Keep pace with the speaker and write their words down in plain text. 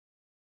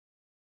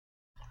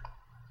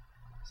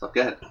So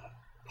go ahead.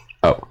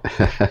 Oh,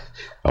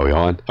 are we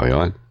on? Are we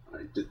on?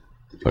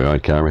 Are we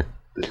on camera?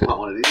 Did you want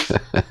one of these?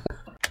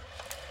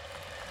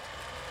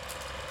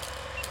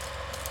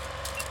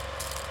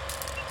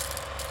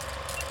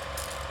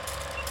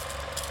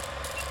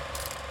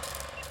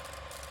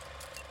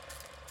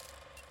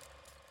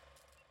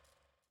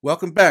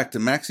 Welcome back to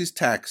Maxie's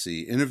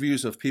Taxi,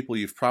 interviews of people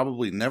you've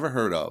probably never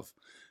heard of.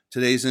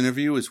 Today's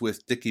interview is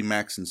with Dickie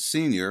Maxson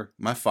Sr.,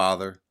 my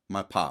father,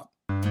 my pop.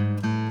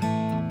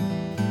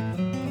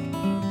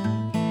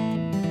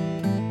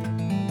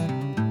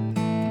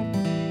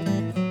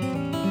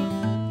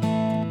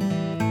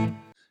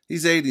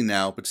 He's 80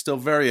 now, but still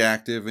very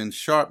active and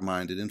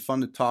sharp-minded and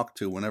fun to talk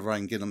to whenever I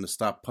can get him to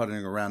stop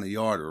puttering around the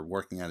yard or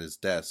working at his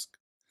desk.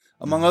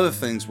 Among other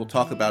things, we'll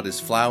talk about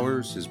his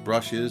flowers, his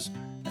brushes,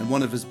 and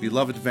one of his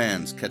beloved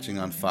vans catching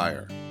on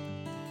fire.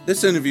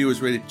 This interview is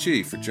rated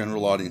G for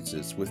general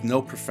audiences, with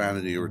no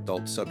profanity or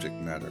adult subject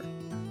matter.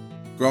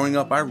 Growing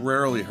up, I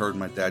rarely heard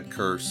my dad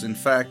curse. In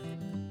fact,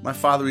 my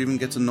father even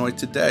gets annoyed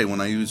today when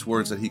I use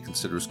words that he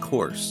considers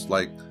coarse.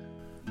 Like,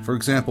 for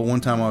example,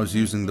 one time I was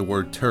using the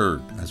word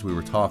turd as we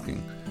were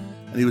talking,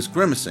 and he was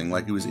grimacing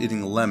like he was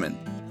eating a lemon.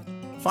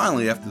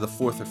 Finally, after the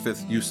fourth or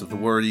fifth use of the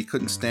word, he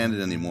couldn't stand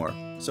it anymore.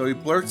 So he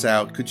blurts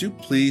out, "Could you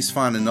please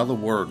find another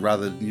word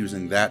rather than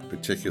using that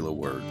particular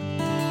word?"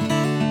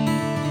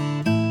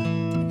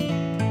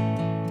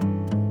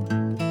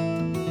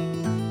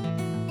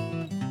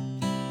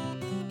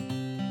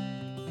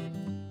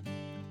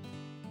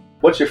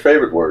 What's your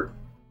favorite word?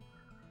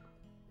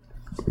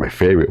 My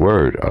favorite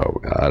word?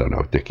 Oh, I don't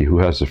know, Dickie. Who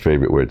has a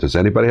favorite word? Does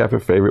anybody have a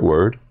favorite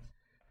word?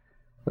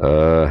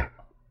 I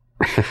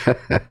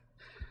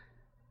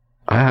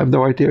have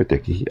no idea,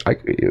 Dickie.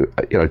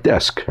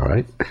 Desk, all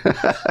right?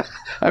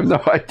 I have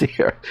no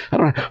idea. I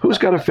don't know. Who's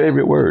got a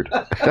favorite word?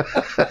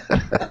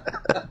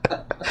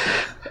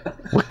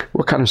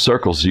 What kind of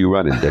circles do you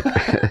run in, Dick?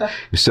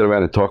 You sit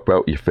around and talk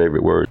about your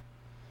favorite word.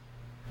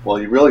 Well,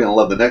 you're really going to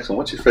love the next one.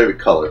 What's your favorite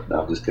color?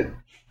 No, I'm just kidding.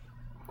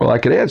 Well, I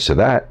could answer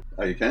that.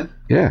 Oh, you can?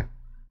 Yeah.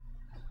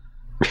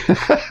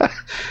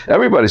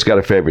 Everybody's got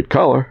a favorite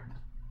color.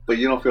 But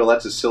you don't feel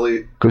that's as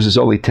silly? Because there's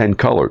only 10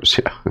 colors.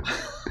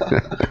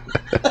 But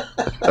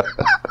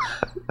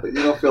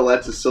you don't feel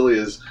that's as silly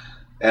as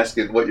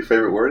asking what your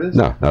favorite word is?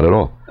 No, not at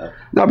all. Oh.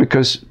 No,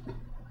 because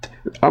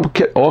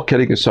all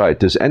kidding aside,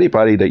 does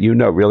anybody that you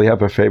know really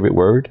have a favorite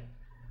word?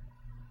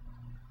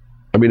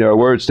 I mean, there are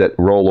words that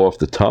roll off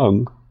the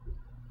tongue.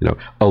 You know,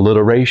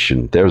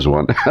 alliteration. There's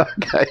one.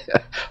 Okay.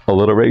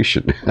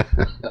 Alliteration.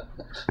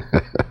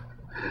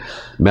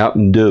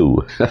 Mountain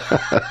Dew.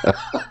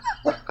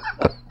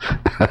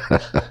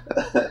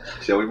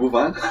 Shall we move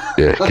on?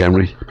 Yeah, can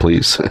we,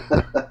 please?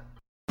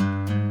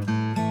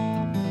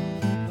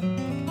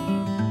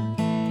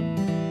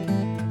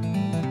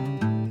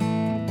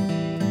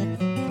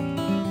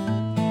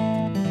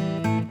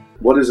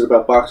 What is it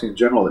about boxing in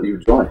general that you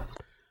enjoy?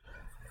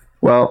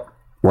 Well,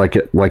 like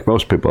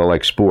most people, I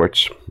like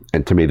sports,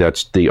 and to me,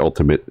 that's the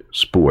ultimate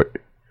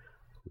sport,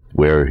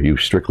 where you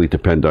strictly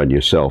depend on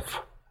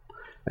yourself,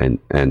 and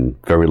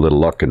very little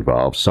luck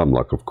involved. Some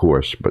luck, of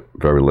course, but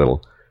very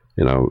little.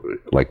 You know,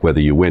 like whether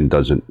you win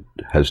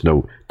has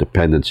no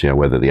dependency on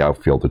whether the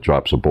outfielder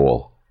drops a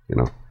ball. You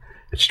know,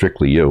 it's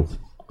strictly you,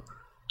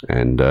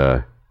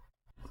 and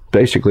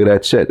basically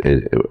that's it.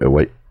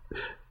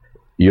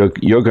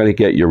 You're going to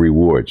get your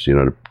rewards. You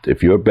know,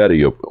 if you're better,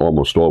 you'll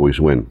almost always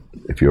win.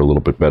 If you're a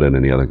little bit better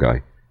than the other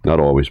guy, not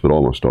always, but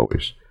almost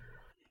always.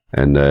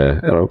 And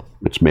you know,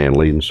 it's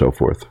manly and so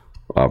forth.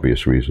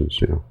 Obvious reasons,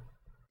 you know.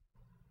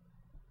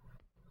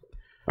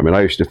 I mean,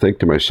 I used to think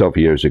to myself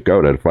years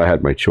ago that if I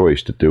had my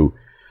choice to do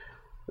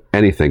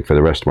anything for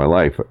the rest of my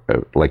life,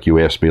 like you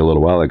asked me a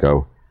little while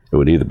ago, it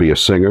would either be a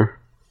singer,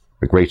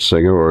 a great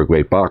singer, or a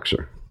great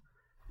boxer.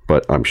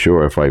 But I'm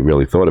sure if I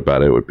really thought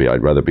about it, it would be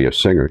I'd rather be a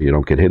singer. You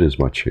don't get hit as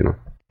much, you know.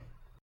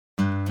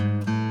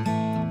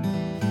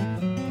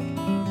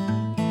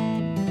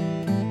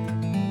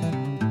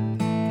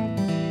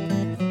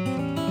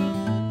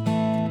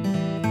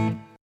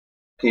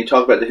 Can you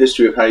talk about the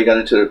history of how you got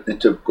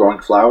into growing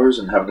flowers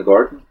and having a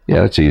garden?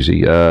 Yeah, that's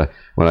easy.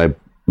 When I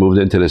moved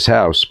into this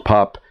house,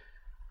 Pop,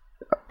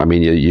 I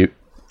mean,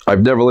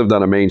 I've never lived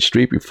on a main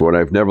street before, and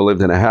I've never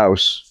lived in a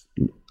house,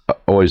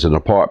 always an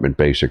apartment,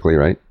 basically,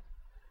 right?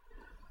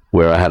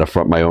 Where I had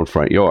my own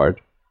front yard.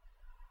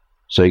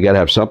 So you got to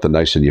have something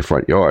nice in your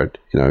front yard.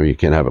 You know, you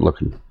can't have it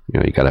looking, you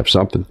know, you got to have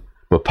something.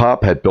 But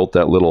Pop had built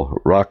that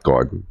little rock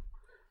garden,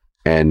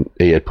 and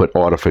he had put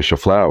artificial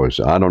flowers.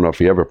 I don't know if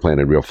he ever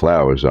planted real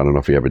flowers. I don't know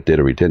if he ever did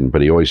or he didn't,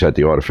 but he always had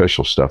the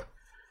artificial stuff.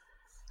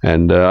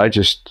 And I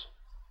just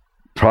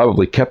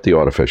probably kept the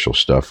artificial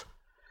stuff.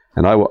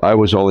 And I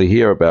was only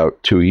here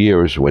about 2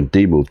 years when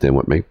Dee moved in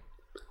with me,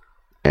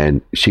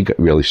 and she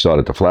really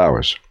started the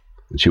flowers.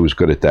 And she was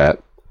good at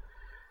that.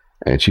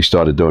 And she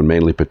started doing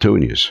mainly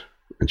petunias.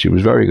 And she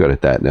was very good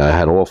at that. And I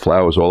had all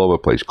flowers all over the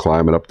place,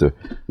 climbing up the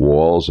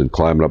walls and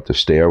climbing up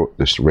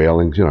the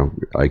railings. You know,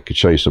 I could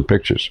show you some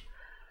pictures.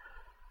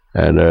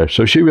 And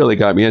so she really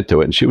got me into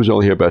it. And she was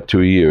only here about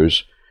 2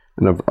 years.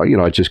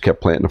 And I just kept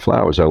planting the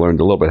flowers. I learned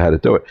a little bit how to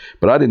do it,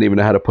 but I didn't even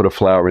know how to put a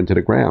flower into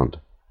the ground.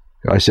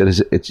 I said,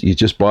 you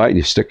just buy it and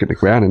you stick it in the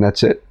ground and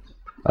that's it.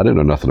 I didn't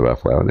know nothing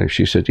about flowers. And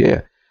she said,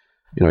 yeah,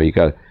 you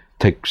got to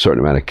take a certain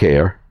amount of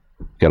care.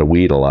 You got to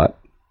weed a lot,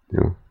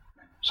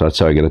 So that's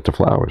how I get into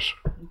flowers.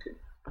 Okay.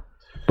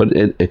 But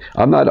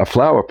I'm not a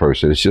flower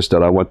person. It's just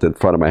that I want the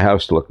front of my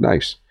house to look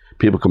nice.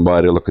 People come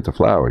by to look at the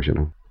flowers,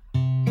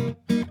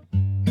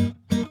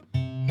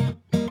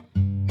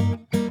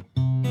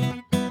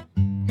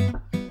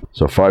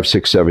 So 5,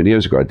 6, 7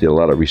 years ago, I did a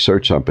lot of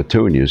research on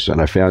petunias,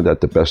 and I found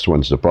out the best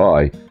ones to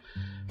buy.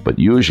 But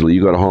usually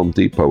you go to Home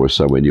Depot or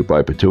somewhere and you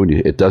buy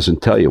petunia, it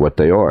doesn't tell you what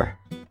they are.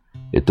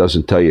 It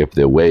doesn't tell you if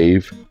they're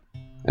wave.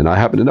 And I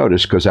happen to know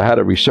this because I had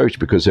to research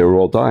because they were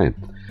all dying.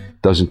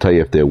 It doesn't tell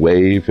you if they're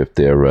wave, if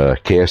they're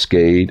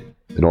cascade,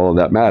 and all of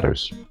that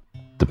matters.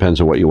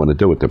 Depends on what you want to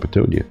do with the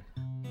petunia.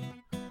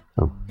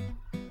 Oh.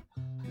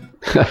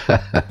 For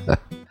a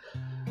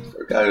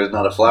guy who's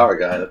not a flower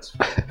guy, that's...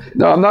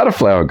 No, I'm not a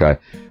flower guy.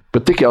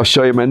 But Dickie, I'll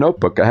show you my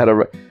notebook. I had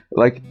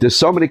there's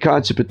so many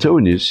kinds of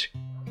petunias.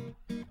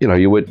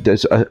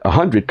 There's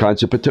 100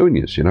 kinds of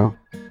petunias,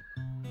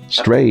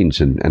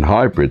 strains and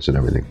hybrids and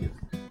everything.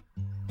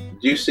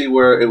 Do you see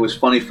where it was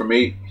funny for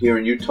me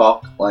hearing you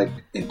talk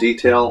in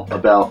detail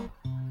about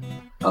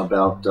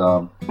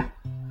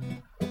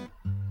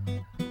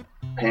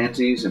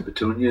pansies and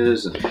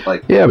petunias and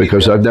Yeah,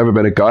 because I've never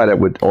been a guy that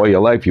would all your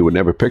life you would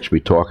never picture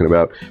me talking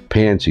about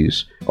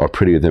pansies are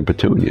prettier than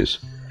petunias,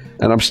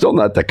 and I'm still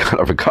not that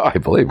kind of a guy,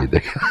 believe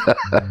me.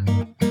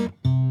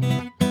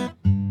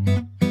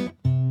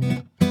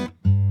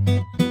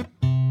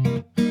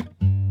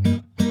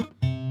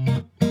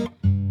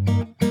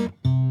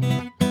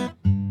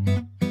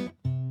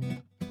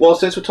 Well,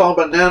 since we're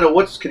talking about Nana,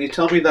 can you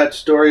tell me that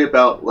story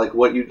about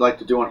what you'd like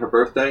to do on her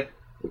birthday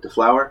with the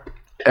flower?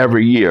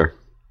 Every year.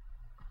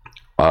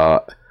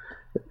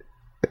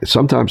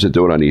 Sometimes I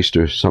do it on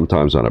Easter,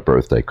 sometimes on a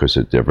birthday because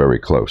they're very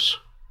close.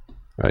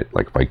 Right?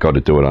 Like if I go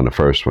to do it on the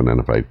first one, and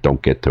if I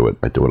don't get to it,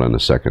 I do it on the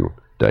second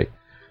day.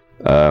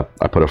 I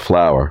put a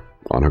flower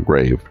on her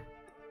grave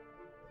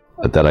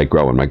that I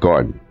grow in my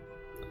garden.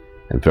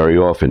 And very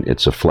often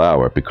it's a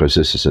flower, because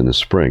this is in the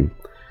spring,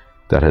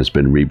 that has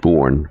been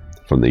reborn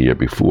from the year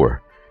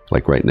before.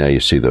 Like right now you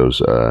see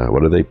those,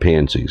 what are they,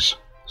 pansies.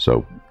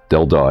 So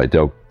they'll die,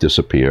 they'll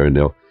disappear, and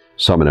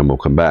some of them will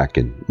come back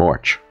in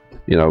March.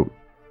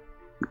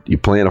 You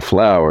plant a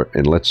flower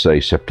in, let's say,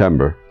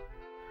 September,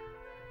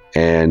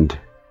 and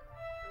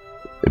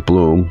it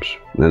blooms,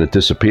 and then it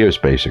disappears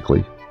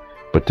basically,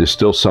 but there's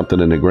still something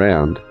in the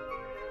ground,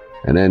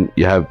 and then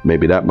you have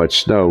maybe that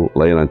much snow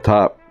laying on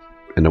top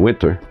in the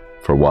winter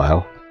for a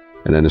while,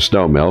 and then the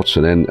snow melts,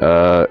 and then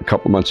a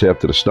couple of months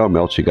after the snow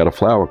melts, you got a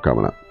flower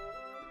coming up.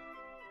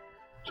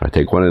 So I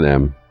take one of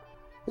them,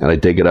 and I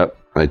dig it up.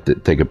 I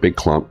take a big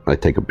clump, I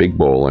take a big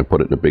bowl, I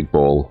put it in a big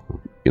bowl,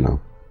 and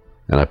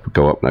I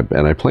go up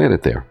and I plant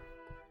it there.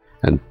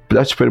 And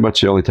that's pretty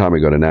much the only time I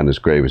go to Nana's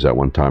grave is that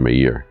one time a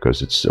year,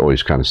 because it's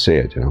always kind of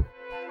sad, I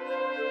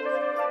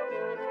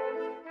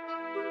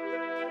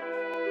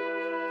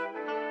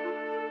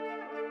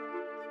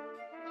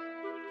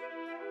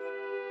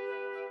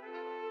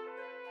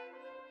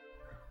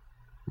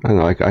don't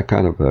know, I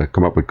kind of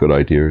come up with good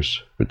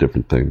ideas for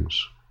different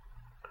things.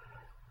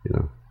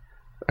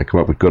 I come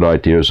up with good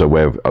ideas of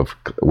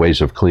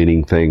ways of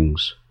cleaning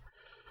things.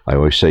 I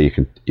always say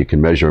you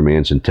can measure a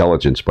man's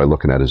intelligence by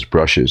looking at his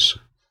brushes.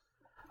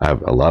 I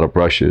have a lot of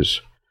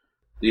brushes.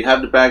 Do you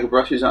have the bag of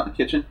brushes out in the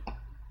kitchen?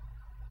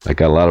 I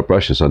got a lot of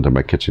brushes under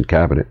my kitchen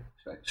cabinet.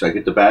 Should I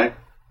get the bag?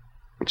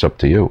 It's up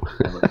to you.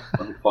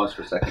 Let me pause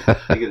for a second.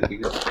 You get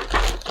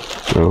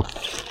it. No.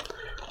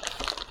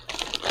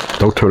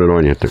 Don't turn it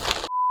on yet.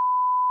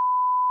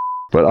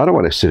 But I don't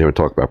want to sit here and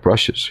talk about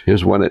brushes.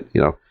 Here's one that,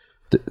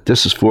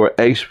 this is for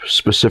a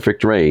specific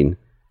drain.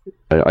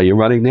 Are you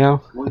running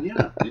now? Well,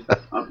 yeah.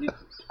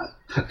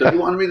 You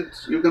wanted me to,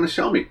 you're going to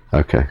show me.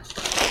 Okay.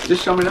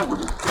 Just show me that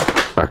one.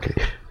 Okay.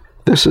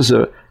 This is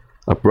a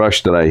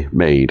brush that I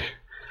made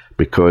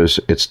because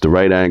it's the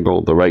right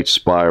angle, the right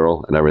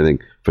spiral, and everything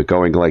for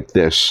going like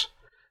this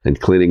and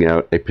cleaning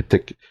out a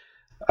particular...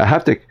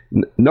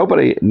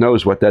 Nobody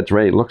knows what that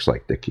drain looks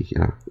like, Dickie,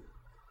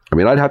 I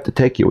mean, I'd have to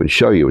take you and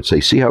show you and say,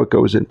 see how it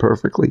goes in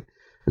perfectly?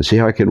 And see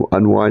how I can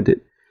unwind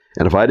it?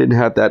 And if I didn't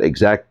have that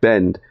exact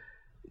bend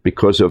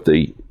because of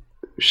the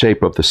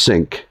shape of the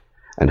sink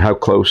and how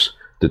close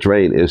the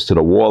drain is to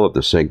the wall of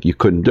the sink, you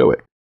couldn't do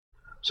it.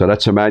 So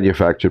that's a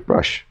manufactured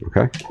brush,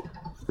 okay?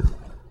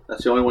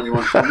 That's the only one you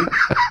want to show me?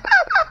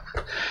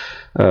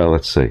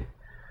 Let's see.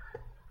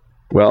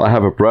 Well, I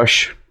have a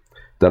brush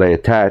that I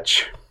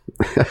attach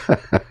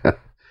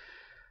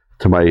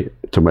to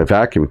my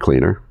vacuum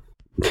cleaner.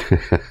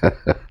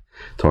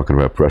 Talking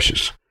about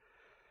brushes.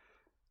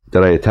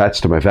 That I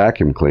attach to my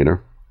vacuum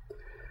cleaner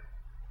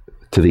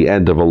to the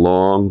end of a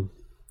long,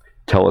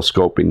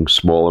 telescoping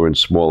smaller and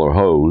smaller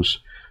hose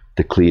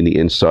to clean the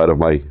inside of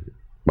my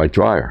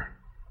dryer,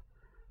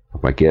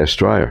 of my gas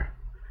dryer.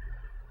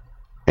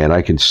 And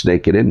I can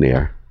snake it in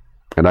there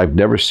And I've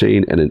never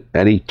seen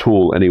any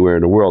tool anywhere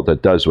in the world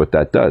that does what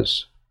that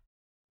does.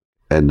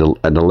 And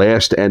the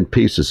last end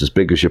piece is as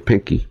big as your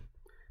pinky,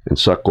 and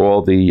suck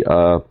all the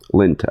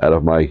lint out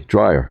of my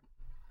dryer.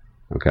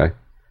 Okay?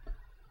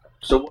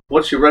 So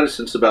what's your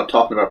reticence about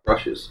talking about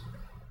brushes?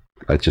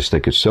 I just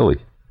think it's silly.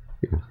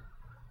 You know?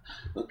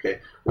 Okay.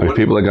 I mean,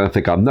 people are going to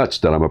think I'm nuts,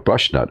 that I'm a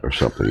brush nut or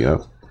something, you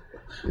know?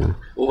 Yeah.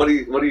 Well, what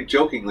do you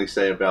jokingly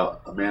say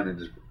about a man and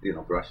his,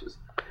 brushes?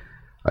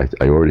 I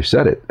already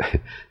said it.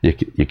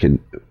 You can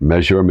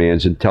measure a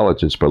man's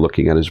intelligence by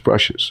looking at his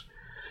brushes,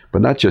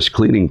 but not just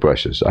cleaning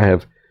brushes. I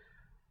have,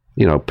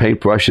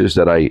 paint brushes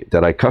that I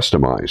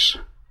customize.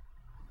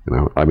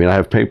 I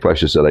have paint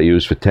brushes that I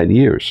use for 10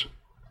 years.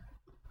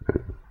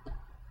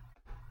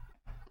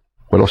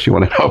 What else you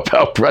want to know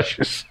about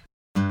brushes?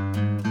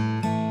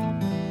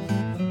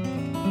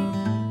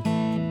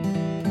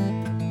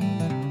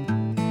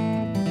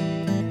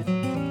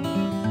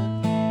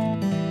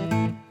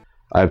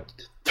 I have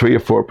 3 or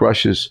 4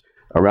 brushes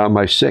around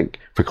my sink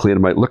for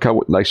cleaning look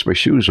how nice my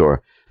shoes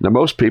are. Now,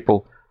 most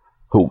people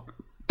who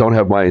don't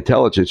have my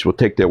intelligence will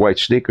take their white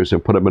sneakers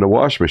and put them in a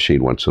washing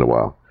machine once in a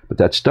while. But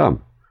that's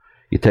dumb.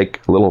 You take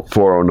a little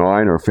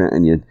 409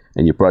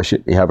 and you brush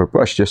it. You have a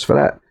brush just for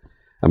that.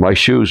 And my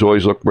shoes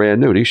always look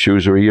brand new. These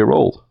shoes are a year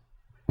old.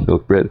 They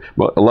look brand.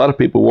 Well, a lot of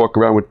people walk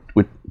around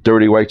with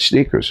dirty white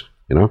sneakers,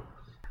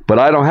 But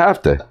I don't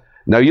have to.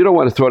 Now, you don't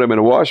want to throw them in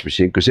a washing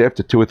machine because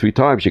after 2 or 3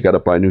 times, you got to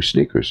buy new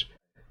sneakers.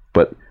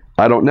 But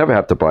I don't never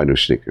have to buy new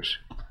sneakers.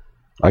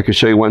 I can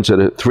show you ones that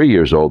are 3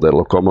 years old that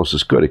look almost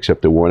as good,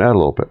 except they're worn out a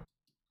little bit.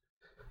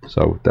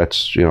 So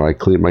that's, I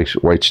clean my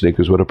white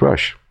sneakers with a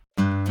brush.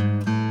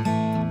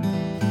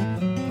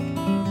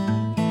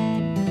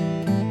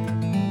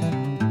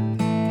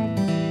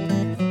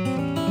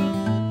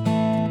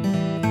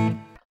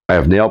 I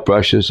have nail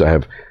brushes.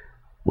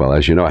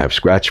 As you know, I have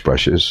scratch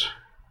brushes.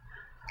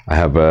 I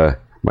have a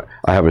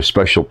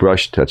special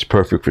brush that's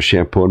perfect for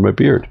shampooing my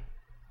beard.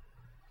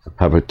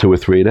 I have 2 or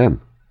 3 of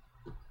them.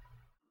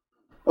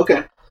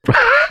 Okay.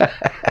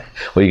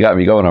 Well, you got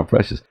me going on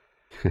brushes.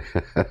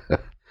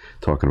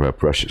 Talking about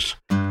brushes.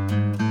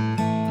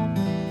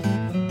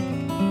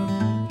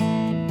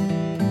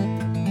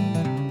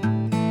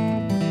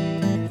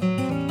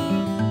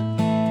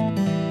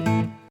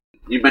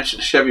 You mentioned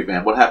the Chevy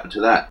van. What happened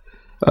to that?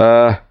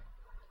 I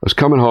was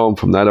coming home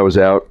from that. I was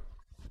out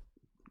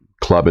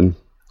clubbing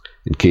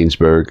in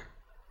Keansburg,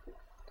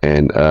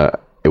 and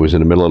it was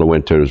in the middle of the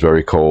winter. It was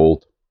very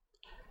cold,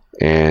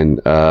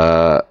 and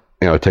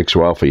it takes a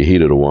while for your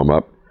heater to warm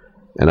up.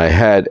 And I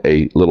had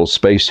a little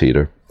space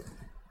heater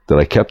that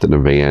I kept in the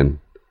van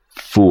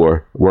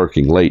for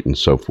working late and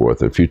so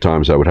forth. And a few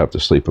times I would have to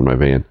sleep in my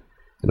van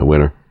in the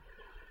winter,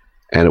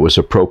 and it was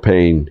a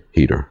propane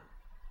heater,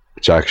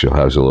 which actually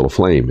has a little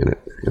flame in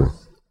it,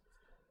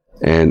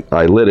 And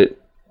I lit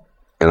it,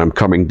 and I'm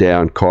coming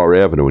down Carr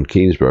Avenue in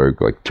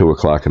Keansburg, like 2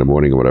 o'clock in the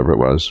morning or whatever it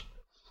was.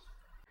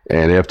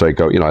 And after I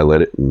go, I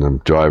lit it, and I'm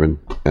driving,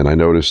 and I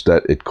noticed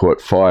that it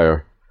caught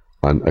fire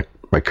on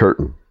my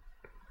curtain,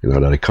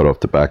 that I cut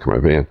off the back of my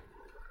van.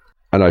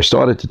 And I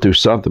started to do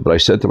something, but I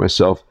said to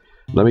myself,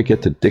 let me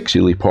get to Dixie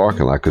Lee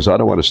parking lot, because I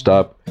don't want to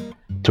stop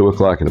 2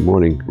 o'clock in the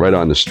morning right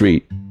on the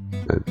street,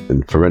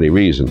 and for any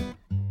reason.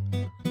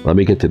 Let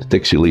me get to the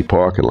Dixie Lee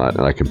parking lot,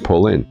 and I can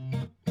pull in,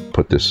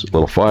 put this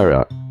little fire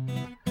out.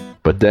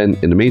 But then,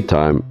 in the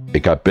meantime,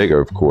 it got bigger,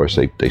 of course.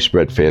 They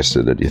spread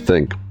faster than you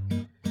think.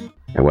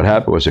 And what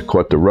happened was it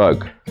caught the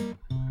rug.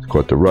 It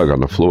caught the rug on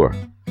the floor.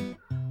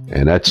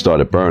 And that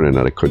started burning,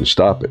 and I couldn't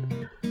stop it.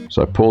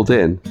 So I pulled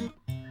in,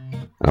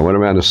 and I went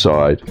around the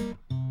side.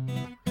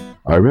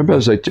 I remember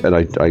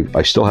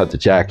I still had the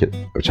jacket,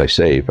 which I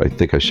saved. I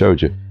think I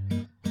showed you.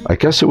 I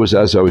guess it was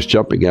as I was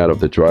jumping out of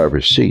the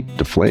driver's seat,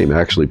 the flame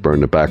actually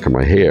burned the back of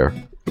my hair,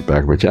 the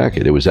back of my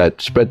jacket. It was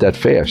spread that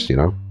fast,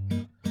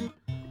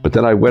 But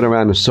then I went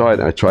around the side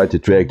and I tried to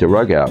drag the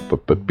rug out,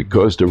 but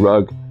because the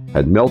rug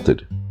had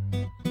melted,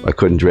 I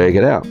couldn't drag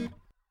it out.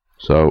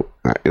 So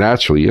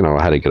naturally,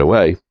 I had to get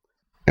away.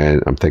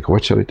 And I'm thinking,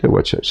 what should I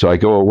do? So I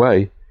go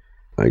away.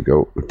 I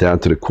go down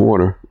to the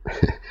corner,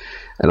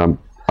 and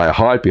I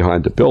hide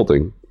behind the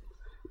building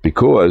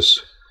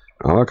because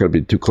I'm not going to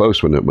be too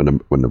close when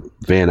the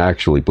van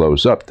actually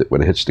blows up,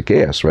 when it hits the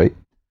gas, right?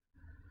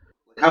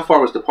 How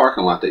far was the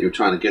parking lot that you were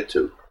trying to get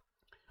to?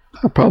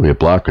 Probably a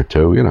block or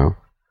 2,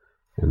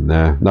 and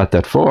not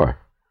that far.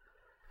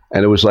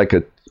 And it was like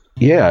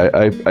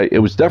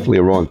it was definitely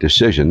a wrong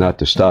decision not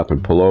to stop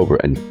and pull over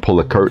and pull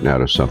a curtain out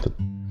or something.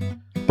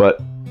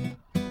 But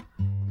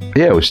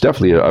yeah, it was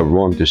definitely a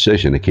wrong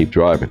decision to keep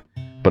driving.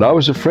 But I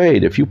was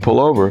afraid if you pull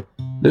over,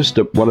 this is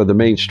one of the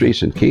main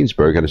streets in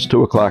Keansburg, and it's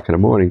 2 o'clock in the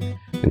morning,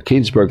 and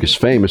Keansburg is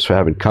famous for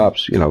having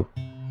cops,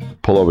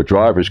 pull over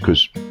drivers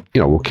because,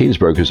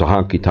 Keansburg is a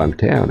honky-tonk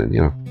town,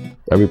 and,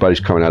 everybody's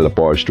coming out of the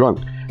bars drunk.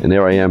 And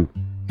there I am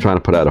trying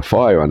to put out a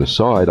fire on the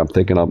side. I'm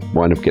thinking I'll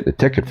wind up getting a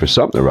ticket for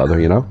something or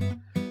other,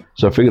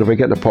 So I figured if I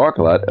get in the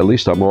parking lot, at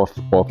least I'm off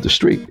the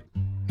street.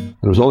 And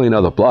it was only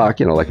another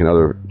block, like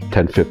another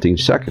 10, 15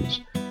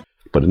 seconds.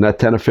 But in that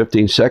 10 or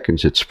 15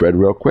 seconds, it spread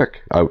real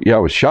quick. I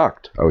was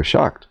shocked. Do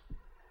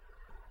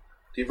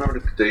you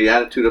remember the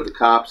attitude of the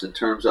cops in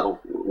terms of,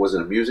 was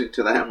it amusing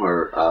to them,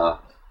 or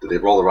did they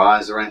roll their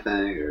eyes or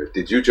anything? Or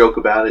did you joke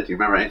about it? Do you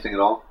remember anything at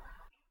all?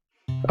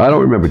 I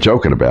don't remember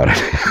joking about it.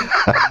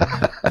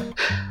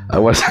 I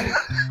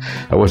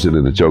wasn't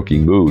in a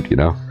joking mood, you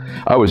know.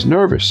 I was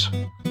nervous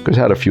because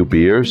I had a few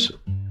beers.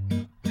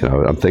 You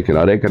know, I'm thinking,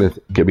 are they going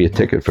to give me a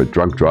ticket for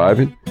drunk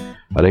driving?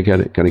 Are they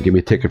going to give me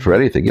a ticket for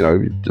anything? You know,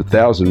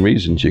 1,000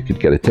 reasons you could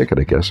get a ticket,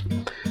 I guess.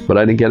 But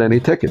I didn't get any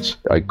tickets.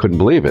 I couldn't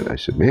believe it. I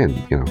said, man,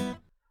 you know,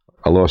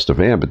 I lost a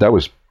van, but that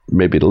was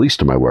maybe the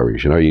least of my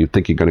worries. You know, you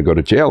think you're going to go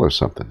to jail or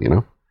something, you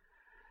know.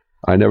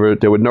 There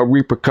were no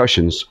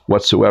repercussions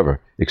whatsoever,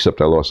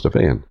 except I lost a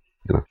van,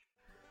 you know.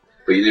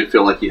 But you didn't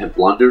feel like you had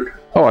blundered?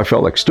 Oh, I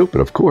felt like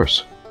stupid, of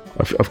course.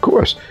 Of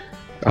course.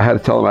 I had to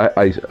tell him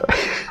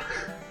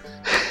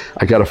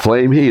I got a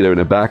flame heater in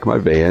the back of my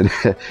van,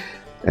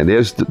 and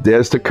there's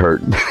the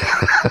curtain,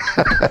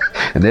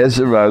 and there's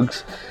the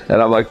rugs,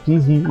 and I'm like,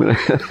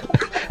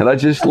 and I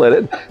just let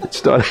it and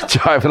started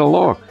driving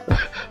along.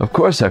 Of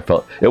course I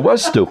felt, it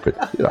was stupid,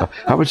 you know.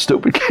 How much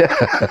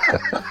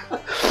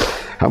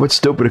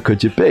stupider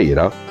could you be, you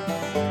know?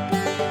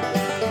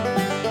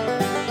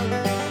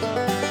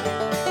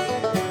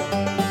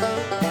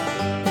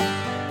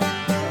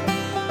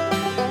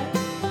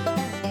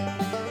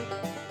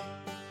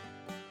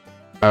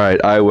 All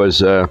right, I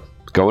was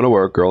going to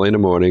work early in the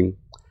morning,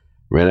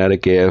 ran out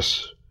of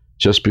gas.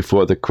 Just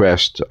before the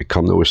crest, I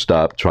come to a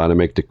stop trying to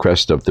make the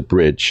crest of the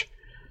bridge.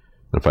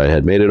 If I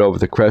had made it over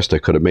the crest, I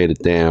could have made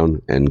it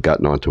down and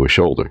gotten onto a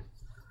shoulder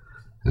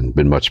and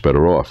been much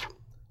better off.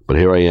 But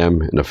here I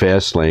am in a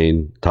fast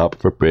lane, top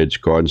of a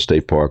bridge, Garden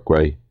State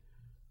Parkway,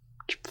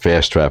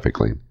 fast traffic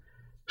lane,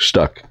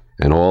 stuck.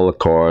 And all the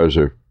cars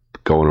are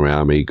going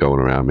around me,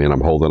 and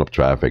I'm holding up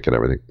traffic and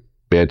everything.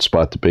 Bad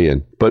spot to be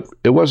in. But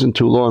it wasn't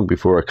too long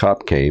before a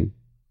cop came.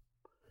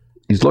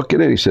 He's looking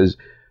in, he says,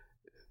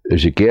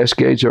 is your gas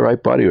gauge all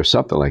right, buddy, or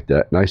something like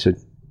that? And I said,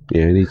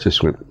 yeah, and he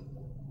just went,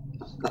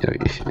 you know,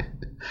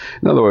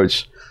 in other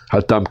words,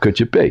 how dumb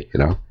could you be, you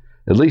know?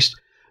 At least,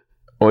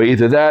 or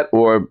either that,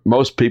 or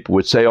most people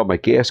would say, oh, my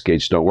gas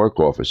gauge don't work,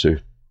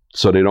 officer,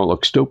 so they don't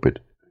look stupid.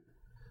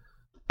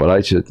 But I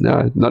said,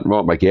 no, nothing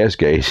wrong with my gas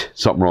gauge,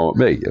 something wrong with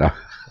me, you know?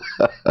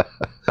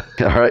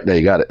 All right, now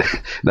you got it.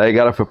 Now you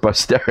got it for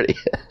posterity.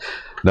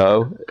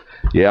 No,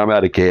 yeah, I'm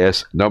out of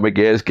gas. No, my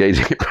gas gauge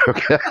ain't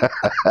broken.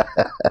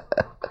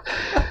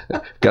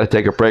 Got to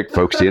take a break,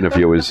 folks. The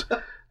interview is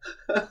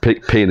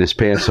peeing his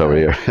pants over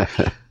here.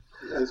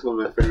 That's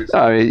one of my favorites.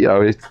 I mean, you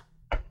know,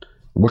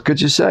 what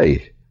could you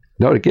say?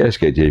 No, the gas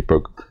gauge ain't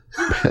broke.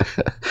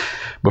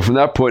 But from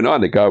that point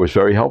on, the guy was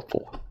very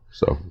helpful.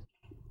 So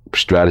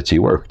strategy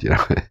worked, you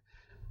know.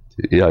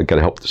 Yeah, I got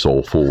to help this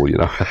old fool, you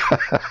know.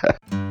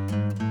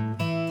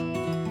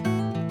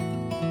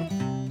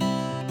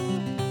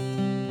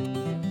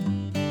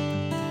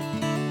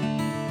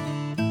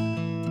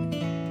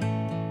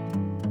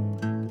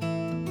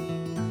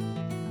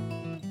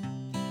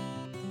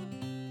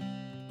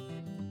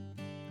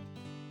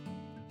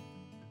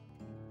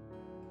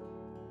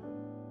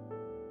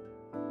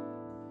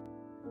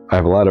 I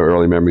have a lot of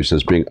early memories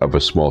as being of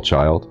a small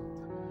child.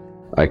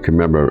 I can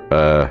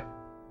remember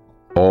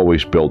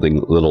always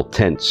building little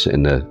tents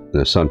in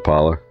the sun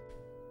parlor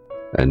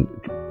and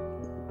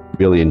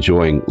really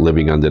enjoying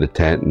living under the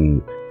tent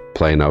and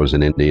playing. I was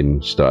an Indian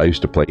and stuff. I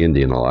used to play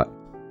Indian a lot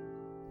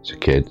as a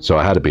kid. So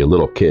I had to be a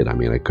little kid. I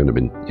mean, I couldn't have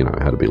been, you know,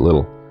 I had to be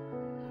little.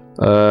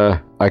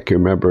 I can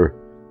remember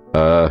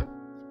a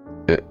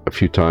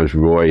few times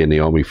Roy and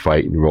Naomi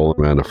fighting, rolling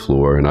around the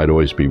floor, and I'd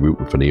always be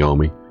rooting for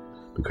Naomi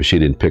because she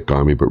didn't pick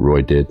on me, but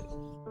Roy did.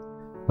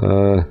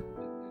 I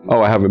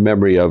have a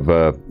memory of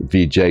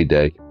VJ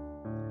Day.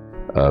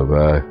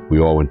 We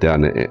all went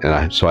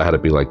down, so I had to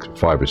be like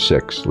 5 or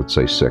 6, let's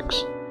say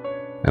 6.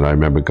 And I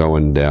remember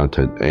going down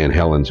to Aunt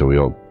Helen's,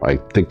 and I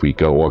think we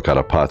all got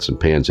our pots and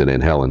pans at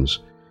Aunt Helen's.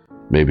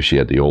 Maybe she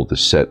had the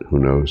oldest set, who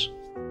knows?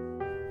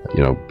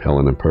 You know,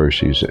 Helen and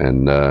Percy's.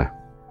 And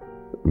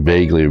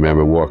vaguely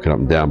remember walking up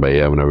and down by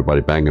Avenue and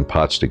everybody banging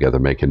pots together,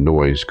 making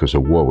noise because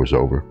the war was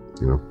over.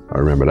 You know, I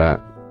remember that.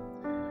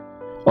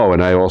 Oh,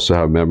 and I also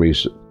have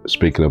memories,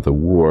 speaking of the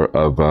war,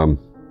 of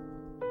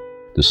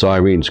the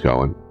sirens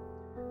going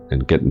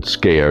and getting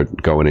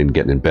scared, going in,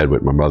 getting in bed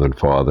with my mother and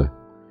father.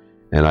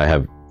 And I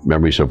have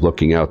memories of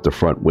looking out the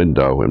front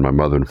window in my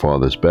mother and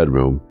father's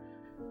bedroom.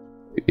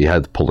 You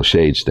had to pull the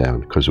shades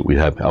down because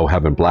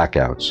having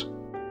blackouts.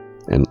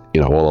 And,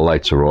 you know, all the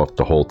lights are off,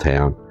 the whole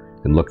town.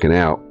 And looking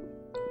out,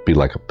 be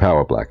like a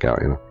power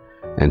blackout, you know.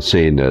 And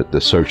seeing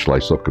the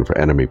searchlights looking for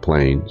enemy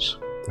planes.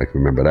 I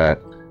can remember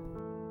that.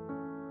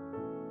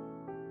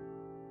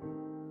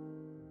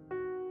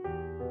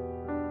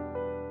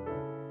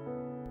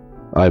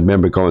 I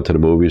remember going to the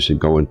movies and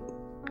going,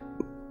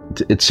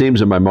 it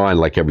seems in my mind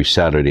like every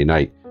Saturday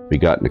night we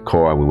got in the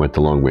car and we went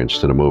to Long Ranch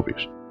to the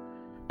movies.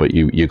 But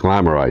you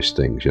glamorize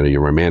things, you know, you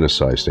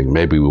romanticize things.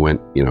 Maybe we went,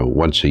 you know,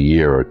 once a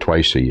year or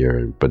twice a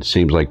year, but it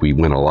seems like we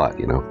went a lot,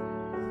 you know.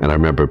 And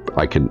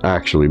I can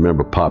actually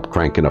remember Pop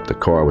cranking up the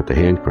car with the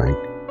hand crank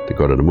to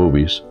go to the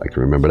movies. I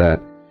can remember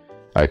that.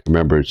 I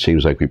remember it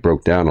seems like we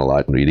broke down a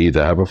lot, and we'd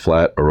either have a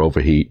flat or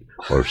overheat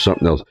or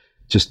something else,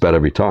 just about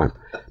every time.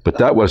 But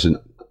that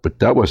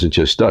wasn't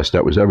just us.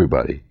 That was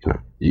everybody.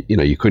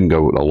 You couldn't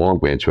go a long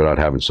range without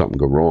having something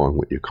go wrong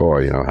with your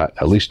car.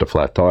 At least a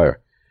flat tire.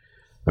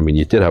 I mean,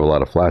 you did have a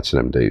lot of flats in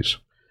them days.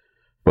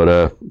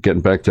 But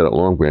getting back to that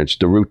Long Branch,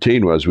 the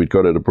routine was we'd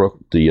go to it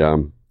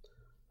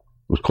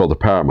was called the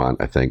Paramount,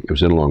 I think. It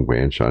was in Long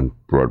Branch on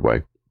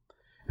Broadway.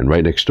 And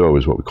right next door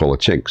was what we call a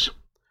Chinks.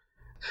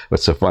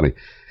 What's so funny?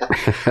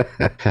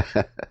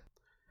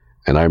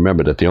 And I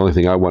remember that the only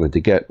thing I wanted to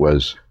get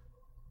was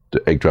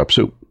the egg drop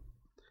soup,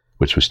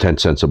 which was 10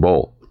 cents a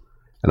bowl.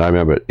 And I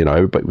remember,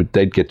 everybody,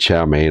 they'd get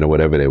chow mein or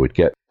whatever they would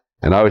get.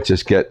 And I would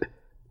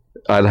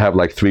I'd have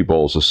like 3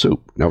 bowls of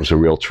soup. That was a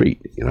real treat,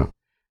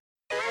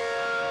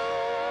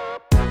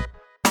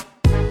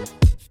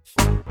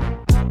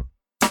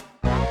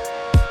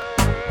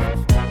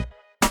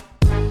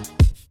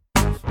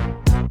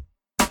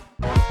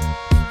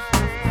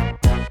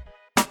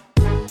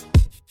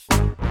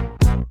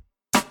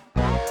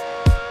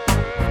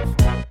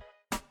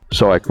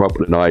 So I come up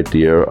with an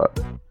idea,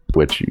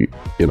 which,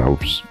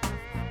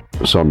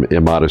 some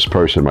immodest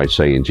person might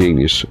say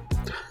ingenious.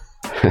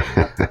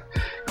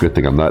 Good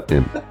thing I'm not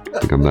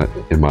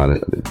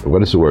immodest.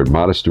 What is the word?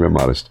 Modest or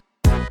immodest?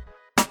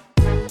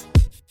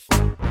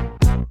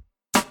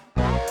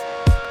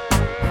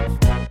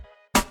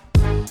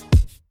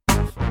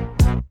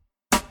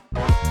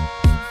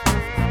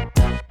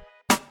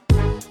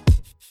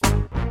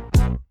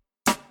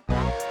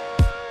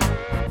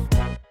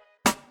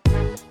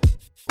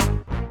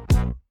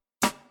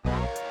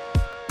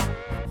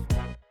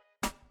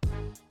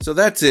 So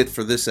that's it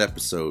for this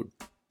episode.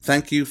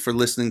 Thank you for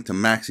listening to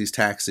Maxie's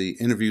Taxi,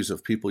 interviews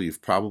of people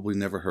you've probably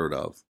never heard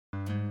of.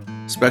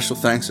 Special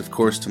thanks, of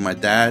course, to my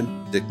dad,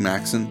 Dick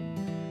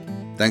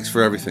Maxson. Thanks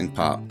for everything,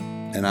 Pop,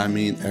 and I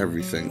mean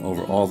everything,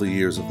 over all the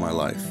years of my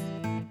life.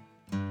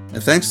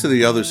 And thanks to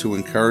the others who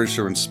encouraged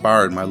or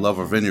inspired my love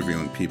of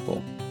interviewing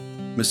people.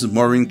 Mrs.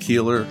 Maureen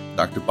Keeler,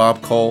 Dr.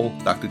 Bob Cole,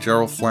 Dr.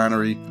 Gerald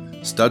Flannery,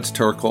 Studs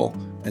Terkel,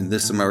 and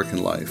This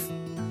American Life.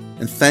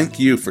 And thank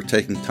you for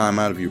taking time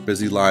out of your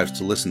busy lives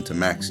to listen to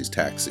Maxie's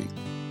Taxi.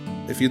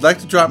 If you'd like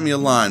to drop me a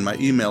line, my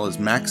email is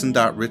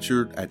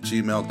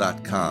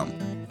maxon.richard@gmail.com.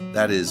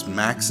 That is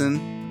Maxon,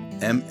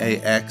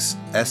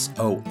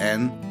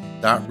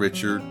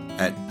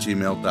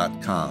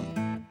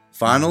 maxon.richard@gmail.com.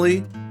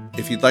 Finally,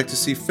 if you'd like to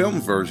see film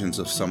versions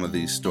of some of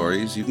these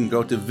stories, you can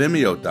go to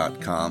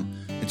vimeo.com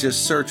and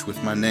just search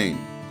with my name.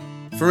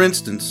 For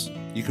instance,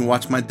 you can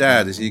watch my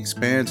dad as he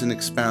expands and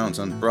expounds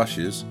on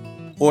brushes,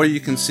 or you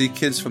can see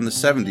kids from the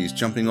 70s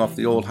jumping off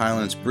the old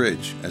Highlands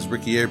Bridge as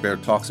Ricky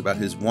Hebert talks about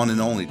his one and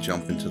only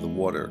jump into the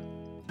water.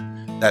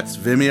 That's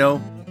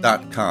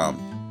vimeo.com.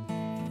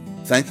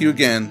 Thank you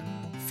again.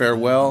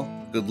 Farewell,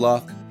 good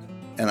luck,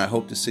 and I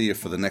hope to see you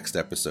for the next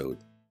episode.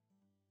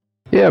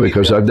 Yeah,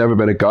 because I've never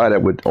been a guy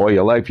that would, all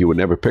your life, you would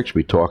never picture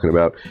me talking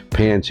about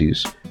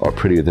pansies are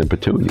prettier than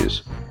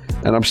petunias.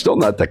 And I'm still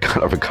not that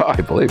kind of a guy,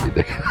 believe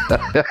me.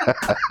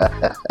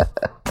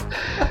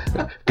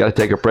 Got to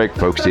take a break,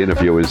 folks. The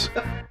interview is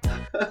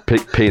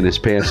peeing his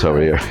pants over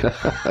here.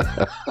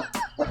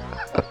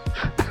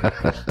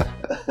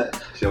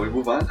 Shall we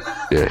move on?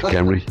 Yeah,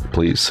 can we,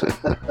 please?